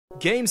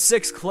Game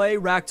 6 Klay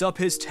racked up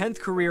his 10th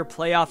career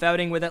playoff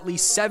outing with at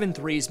least 7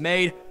 threes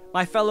made.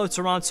 My fellow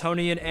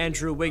Torontonian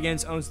Andrew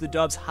Wiggins owns the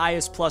Dubs'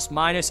 highest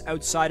plus-minus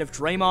outside of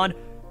Draymond,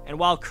 and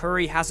while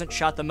Curry hasn't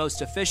shot the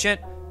most efficient,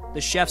 the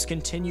Chef's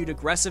continued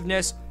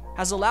aggressiveness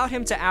has allowed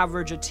him to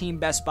average a team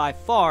best by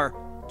far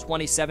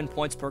 27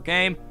 points per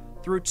game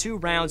through 2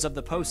 rounds of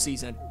the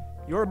postseason.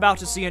 You're about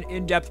to see an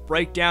in-depth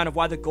breakdown of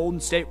why the Golden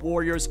State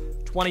Warriors'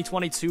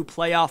 2022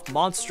 playoff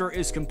monster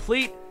is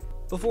complete.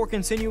 Before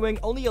continuing,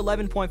 only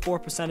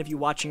 11.4% of you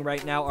watching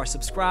right now are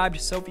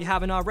subscribed, so if you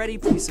haven't already,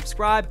 please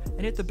subscribe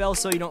and hit the bell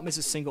so you don't miss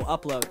a single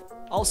upload.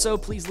 Also,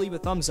 please leave a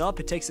thumbs up.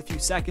 It takes a few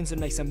seconds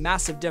and makes a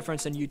massive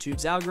difference in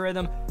YouTube's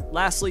algorithm.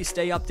 Lastly,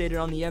 stay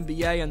updated on the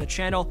NBA and the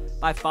channel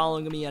by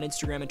following me on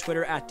Instagram and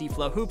Twitter at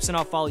DFlowHoops, and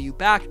I'll follow you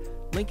back.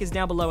 Link is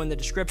down below in the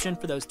description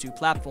for those 2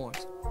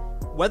 platforms.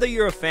 Whether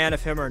you're a fan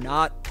of him or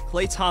not,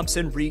 Klay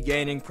Thompson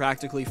regaining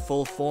practically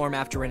full form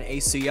after an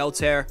ACL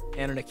tear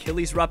and an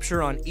Achilles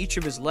rupture on each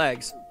of his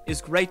legs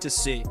is great to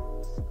see.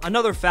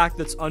 Another fact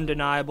that's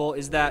undeniable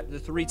is that the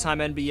 3-time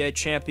NBA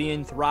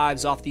champion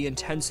thrives off the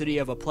intensity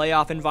of a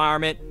playoff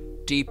environment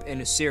deep in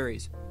a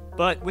series.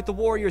 But with the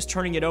Warriors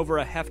turning it over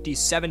a hefty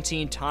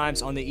 17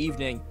 times on the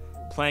evening,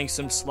 playing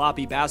some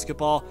sloppy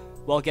basketball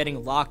while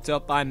getting locked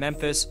up by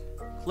Memphis,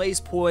 Klay's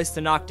poise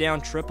to knock down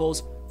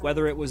triples,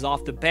 whether it was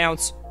off the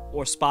bounce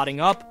or spotting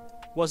up,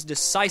 was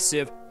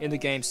decisive in the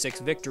Game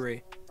 6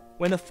 victory.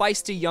 When the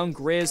feisty young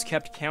Grizz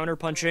kept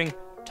counterpunching,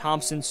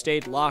 Thompson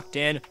stayed locked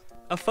in,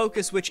 a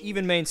focus which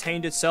even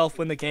maintained itself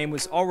when the game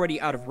was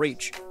already out of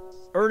reach.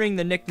 Earning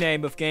the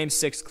nickname of Game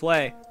 6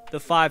 Klay, the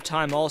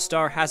 5-time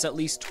All-Star has at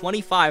least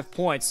 25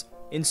 points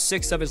in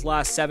 6 of his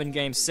last 7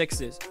 Game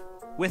 6s.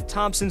 With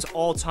Thompson's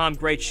all-time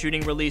great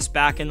shooting release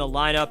back in the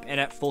lineup and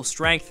at full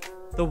strength,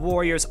 the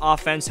Warriors'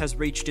 offense has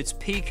reached its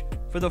peak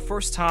for the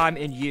first time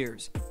in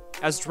years.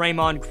 As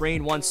Draymond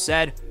Green once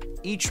said,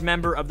 each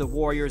member of the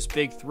Warriors'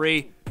 Big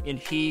Three, in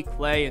he,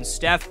 Klay, and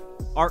Steph,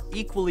 are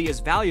equally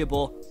as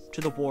valuable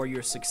to the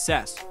Warriors'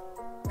 success.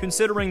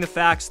 Considering the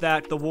facts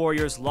that the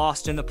Warriors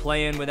lost in the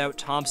play-in without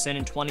Thompson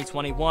in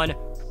 2021,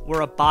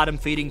 were a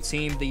bottom-feeding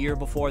team the year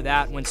before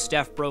that when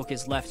Steph broke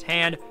his left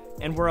hand,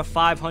 and were a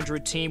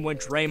 500 team when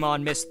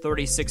Draymond missed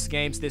 36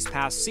 games this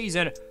past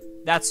season,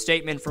 that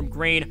statement from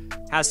Green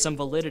has some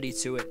validity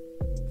to it.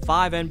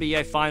 5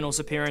 NBA Finals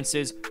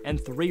appearances and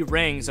 3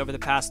 rings over the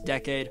past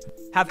decade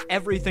have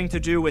everything to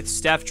do with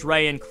Steph,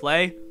 Dre, and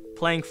Klay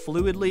playing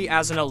fluidly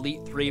as an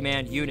elite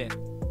 3-man unit.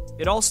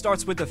 It all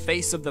starts with the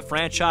face of the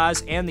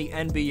franchise and the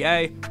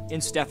NBA in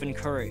Stephen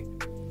Curry.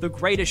 The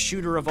greatest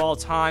shooter of all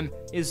time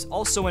is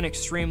also an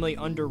extremely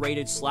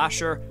underrated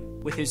slasher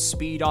with his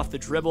speed off the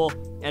dribble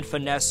and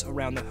finesse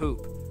around the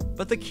hoop.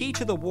 But the key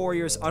to the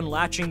Warriors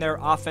unlatching their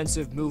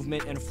offensive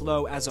movement and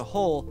flow as a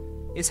whole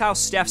is how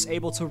Steph's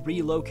able to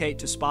relocate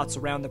to spots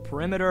around the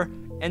perimeter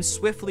and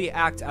swiftly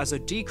act as a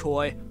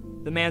decoy.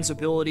 The man's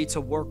ability to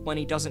work when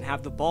he doesn't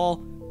have the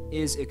ball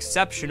is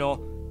exceptional,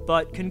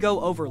 but can go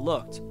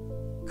overlooked.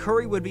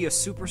 Curry would be a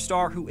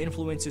superstar who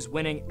influences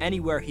winning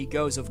anywhere he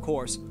goes, of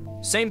course.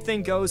 Same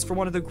thing goes for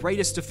one of the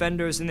greatest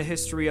defenders in the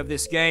history of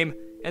this game,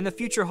 and the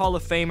future Hall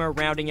of Famer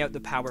rounding out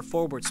the power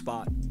forward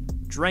spot.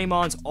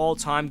 Draymond's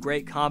all-time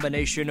great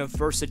combination of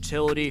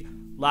versatility,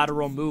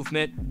 lateral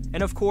movement,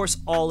 and of course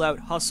all-out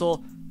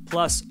hustle,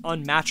 plus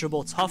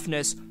unmatchable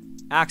toughness,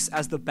 acts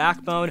as the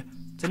backbone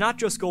to not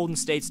just Golden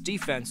State's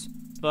defense,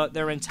 but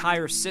their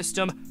entire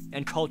system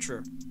and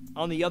culture.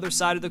 On the other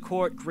side of the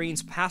court,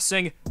 Green's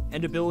passing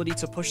and ability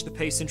to push the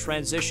pace in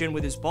transition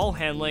with his ball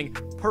handling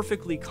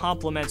perfectly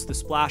complements the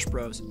Splash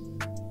Bros.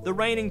 The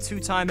reigning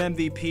 2-time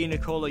MVP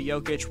Nikola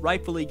Jokic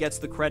rightfully gets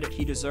the credit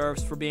he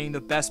deserves for being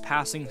the best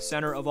passing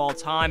center of all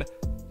time,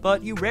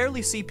 but you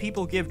rarely see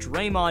people give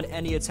Draymond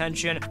any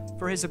attention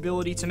for his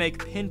ability to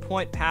make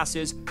pinpoint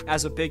passes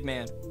as a big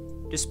man.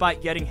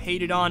 Despite getting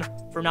hated on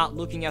for not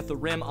looking at the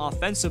rim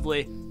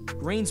offensively,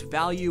 Green's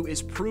value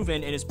is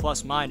proven in his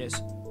plus-minus.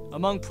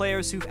 Among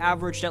players who've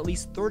averaged at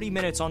least 30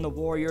 minutes on the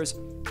Warriors,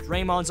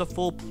 Draymond's a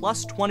full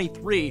plus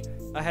 23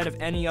 ahead of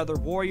any other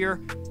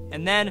Warrior,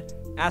 and then,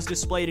 as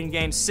displayed in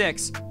Game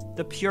 6,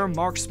 the pure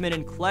marksman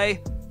in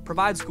Klay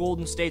provides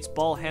Golden State's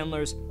ball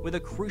handlers with a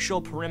crucial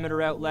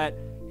perimeter outlet,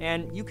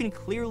 and you can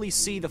clearly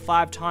see the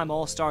 5-time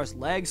All-Star's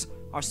legs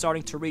are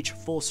starting to reach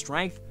full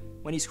strength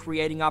when he's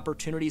creating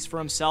opportunities for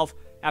himself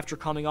after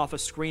coming off a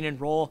screen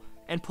and roll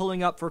and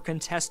pulling up for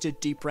contested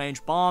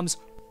deep-range bombs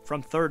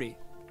from 30.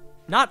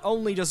 Not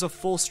only does a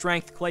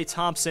full-strength Klay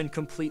Thompson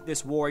complete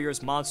this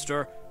Warriors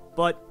monster,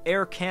 but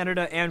Air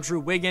Canada Andrew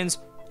Wiggins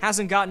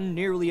hasn't gotten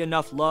nearly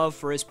enough love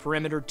for his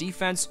perimeter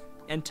defense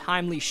and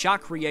timely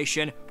shot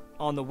creation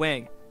on the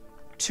wing.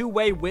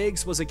 Two-way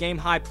Wiggs was a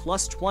game-high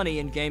plus 20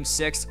 in Game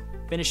 6,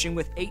 finishing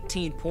with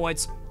 18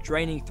 points,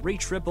 draining 3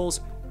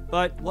 triples,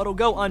 but what'll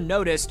go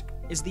unnoticed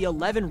is the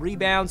 11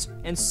 rebounds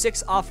and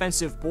 6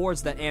 offensive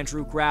boards that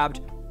Andrew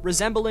grabbed,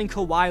 resembling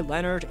Kawhi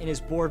Leonard in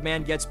his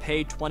Boardman Gets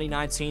Paid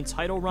 2019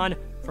 title run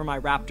for my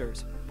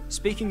Raptors.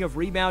 Speaking of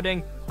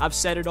rebounding, I've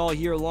said it all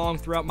year long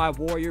throughout my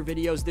Warrior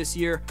videos this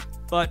year,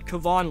 but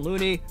Kevon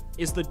Looney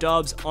is the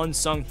Dubs'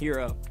 unsung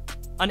hero.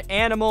 An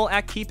animal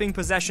at keeping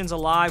possessions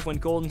alive when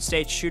Golden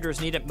State shooters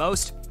need it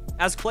most.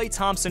 As Klay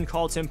Thompson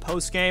called him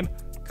post-game,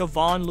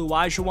 Kevon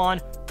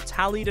Oluwajuwon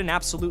tallied an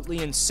absolutely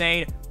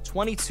insane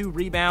 22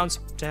 rebounds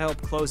to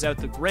help close out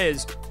the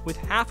Grizz, with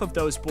half of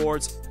those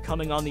boards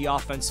coming on the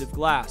offensive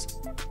glass.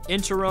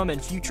 Interim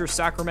and future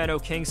Sacramento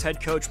Kings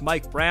head coach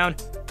Mike Brown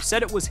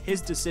said it was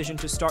his decision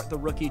to start the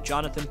rookie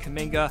Jonathan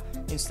Kuminga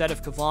instead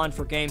of Kevon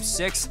for Game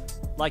 6,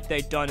 like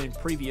they'd done in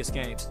previous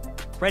games.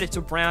 Credit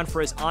to Brown for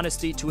his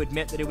honesty to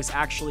admit that it was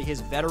actually his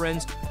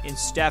veterans in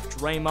Steph,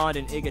 Draymond,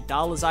 and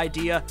Iguodala's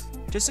idea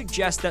to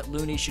suggest that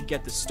Looney should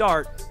get the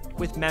start,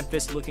 with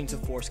Memphis looking to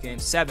force Game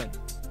 7.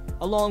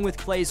 Along with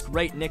Klay's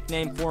great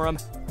nickname for him,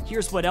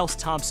 here's what else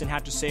Thompson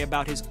had to say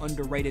about his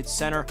underrated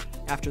center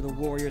after the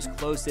Warriors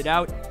closed it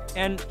out,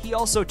 and he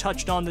also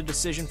touched on the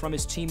decision from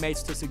his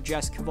teammates to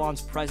suggest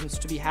Kevon's presence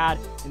to be had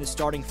in the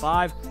starting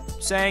five,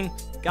 saying,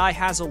 "Guy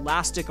has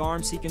elastic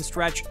arms he can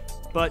stretch,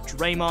 but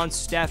Draymond,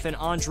 Steph, and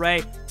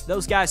Andre,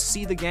 those guys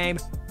see the game.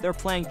 They're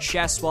playing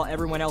chess while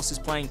everyone else is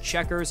playing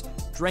checkers.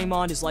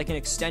 Draymond is like an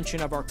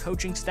extension of our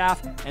coaching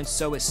staff, and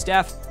so is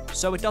Steph,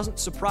 so it doesn't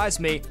surprise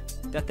me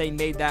that they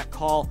made that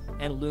call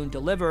and Loon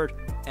delivered,"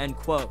 end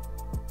quote.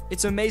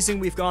 It's amazing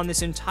we've gone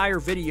this entire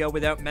video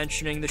without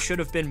mentioning the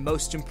should-have-been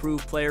Most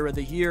Improved Player of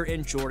the Year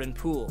in Jordan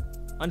Poole.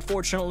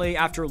 Unfortunately,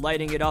 after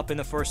lighting it up in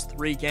the first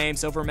 3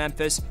 games over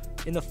Memphis,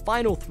 in the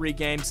final 3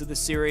 games of the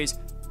series,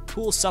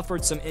 Poole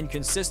suffered some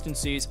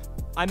inconsistencies.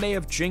 I may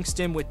have jinxed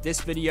him with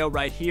this video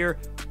right here,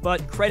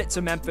 but credit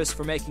to Memphis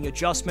for making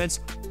adjustments,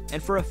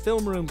 and for a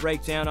film room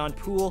breakdown on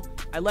Poole,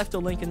 I left a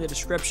link in the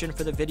description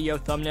for the video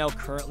thumbnail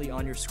currently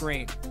on your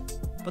screen.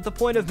 But the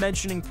point of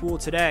mentioning Poole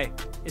today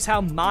is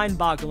how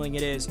mind-boggling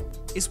it is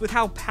with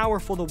how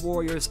powerful the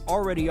Warriors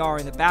already are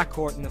in the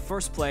backcourt in the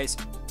first place,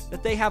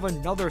 that they have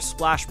another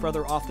Splash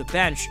Brother off the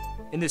bench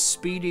in this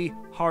speedy,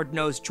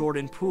 hard-nosed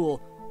Jordan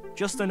Poole,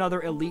 just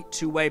another elite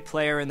two-way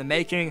player in the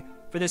making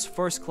for this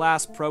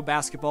first-class pro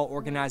basketball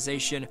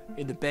organization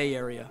in the Bay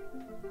Area.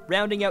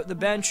 Rounding out the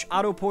bench,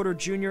 Otto Porter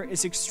Jr.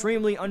 is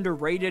extremely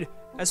underrated,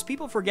 as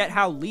people forget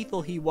how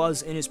lethal he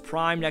was in his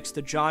prime next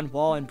to John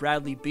Wall and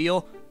Bradley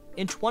Beal.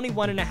 In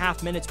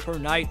 21.5 minutes per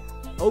night,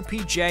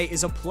 OPJ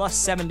is a plus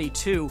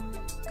 72,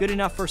 good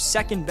enough for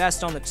second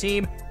best on the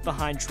team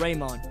behind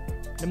Draymond.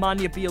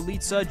 Nemanja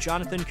Bjelica,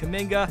 Jonathan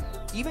Kuminga,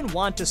 even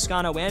Juan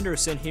Toscano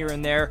Anderson here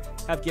and there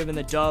have given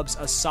the Dubs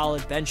a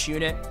solid bench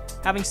unit.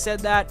 Having said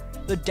that,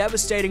 the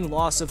devastating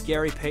loss of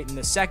Gary Payton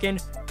II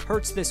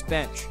hurts this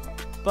bench.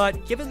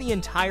 But given the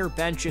entire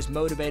bench is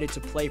motivated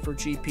to play for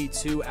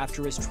GP2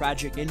 after his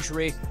tragic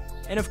injury,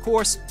 and of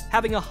course,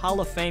 having a Hall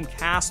of Fame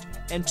cast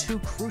and 2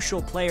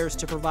 crucial players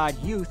to provide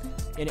youth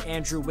in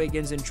Andrew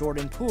Wiggins and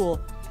Jordan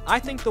Poole, I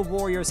think the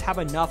Warriors have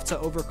enough to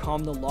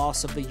overcome the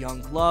loss of the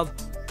young glove.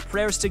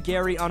 Prayers to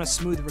Gary on a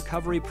smooth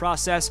recovery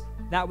process.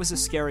 That was a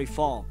scary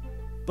fall.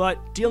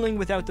 But dealing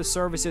without the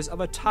services of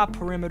a top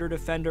perimeter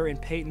defender in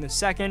Payton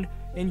II,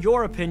 in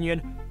your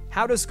opinion,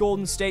 how does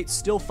Golden State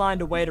still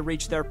find a way to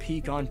reach their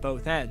peak on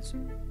both ends?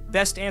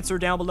 Best answer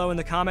down below in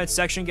the comments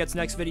section gets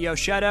next video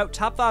shoutout.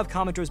 Top 5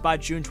 commenters by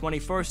June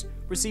 21st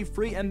receive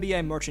free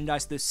NBA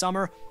merchandise this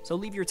summer, so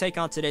leave your take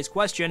on today's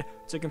question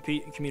to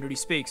compete in Community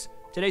Speaks.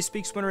 Today's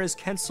Speaks winner is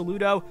Ken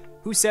Saludo,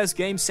 who says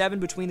Game 7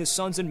 between the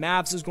Suns and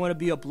Mavs is going to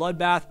be a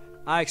bloodbath.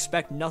 I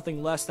expect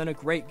nothing less than a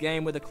great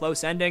game with a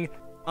close ending.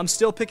 I'm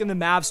still picking the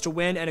Mavs to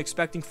win and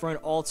expecting for an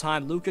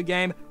all-time Luka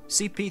game.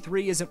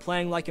 CP3 isn't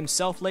playing like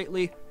himself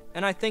lately,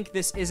 and I think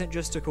this isn't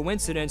just a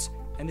coincidence,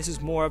 and this is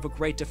more of a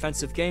great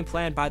defensive game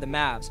plan by the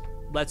Mavs.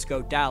 Let's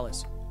go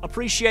Dallas.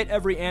 Appreciate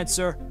every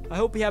answer. I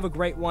hope you have a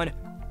great one.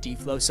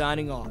 D-Flow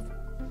signing off.